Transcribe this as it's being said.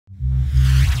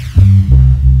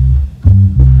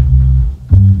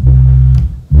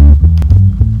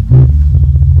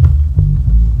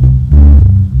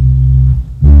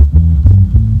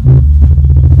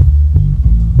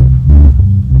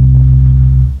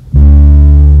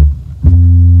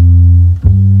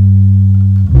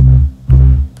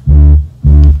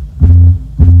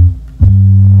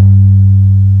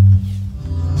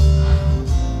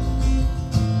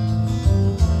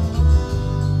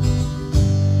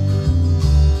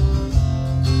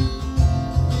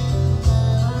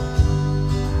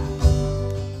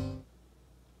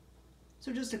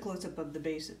close-up of the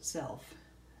bass itself.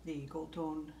 The Gold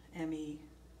Tone ME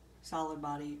solid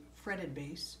body fretted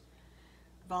bass,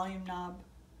 volume knob,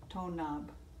 tone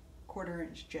knob, 1/4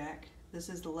 inch jack. This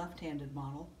is the left-handed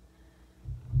model.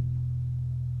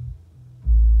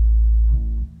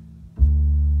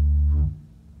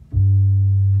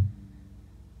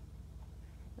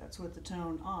 That's with the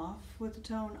tone off. With the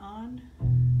tone on,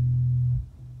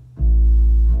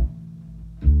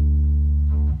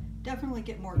 definitely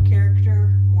get more character,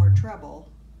 more treble,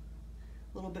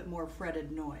 a little bit more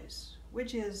fretted noise,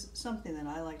 which is something that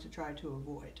I like to try to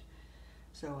avoid.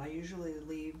 So I usually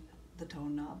leave the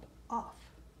tone knob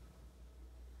off.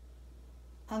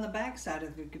 On the back side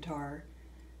of the guitar,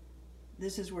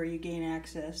 this is where you gain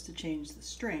access to change the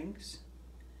strings.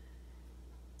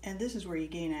 And this is where you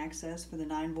gain access for the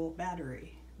 9-volt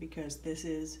battery, because this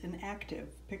is an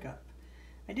active pickup.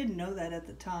 I didn't know that at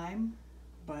the time,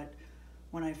 but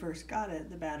when I first got it,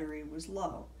 the battery was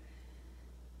low.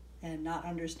 And not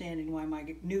understanding why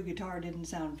my new guitar didn't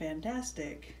sound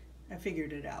fantastic, I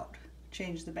figured it out.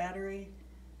 Changed the battery,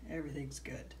 everything's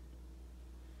good.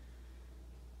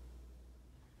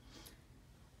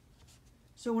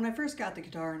 So when I first got the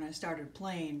guitar and I started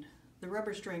playing, the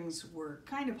rubber strings were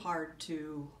kind of hard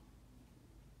to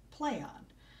play on.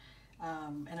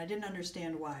 And I didn't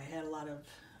understand why. I had a lot of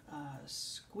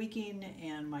squeaking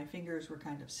and my fingers were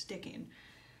kind of sticking.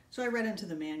 So I read into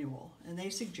the manual, and they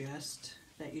suggest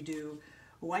that you do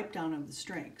a wipe down of the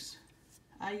strings.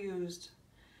 I used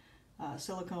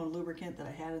silicone lubricant that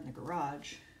I had in the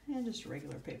garage and just a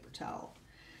regular paper towel.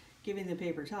 Giving the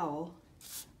paper towel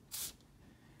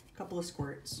a couple of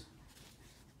squirts,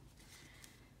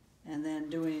 and then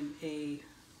doing a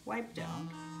wipe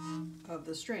down of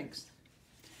the strings.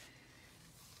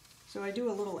 So I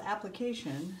do a little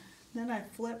application, then I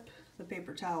flip the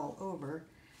paper towel over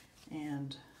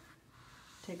and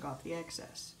take off the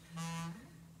excess.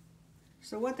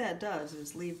 So what that does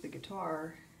is leave the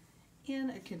guitar in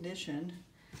a condition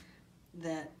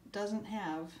that doesn't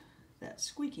have that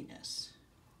squeakiness.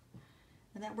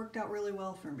 And that worked out really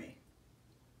well for me.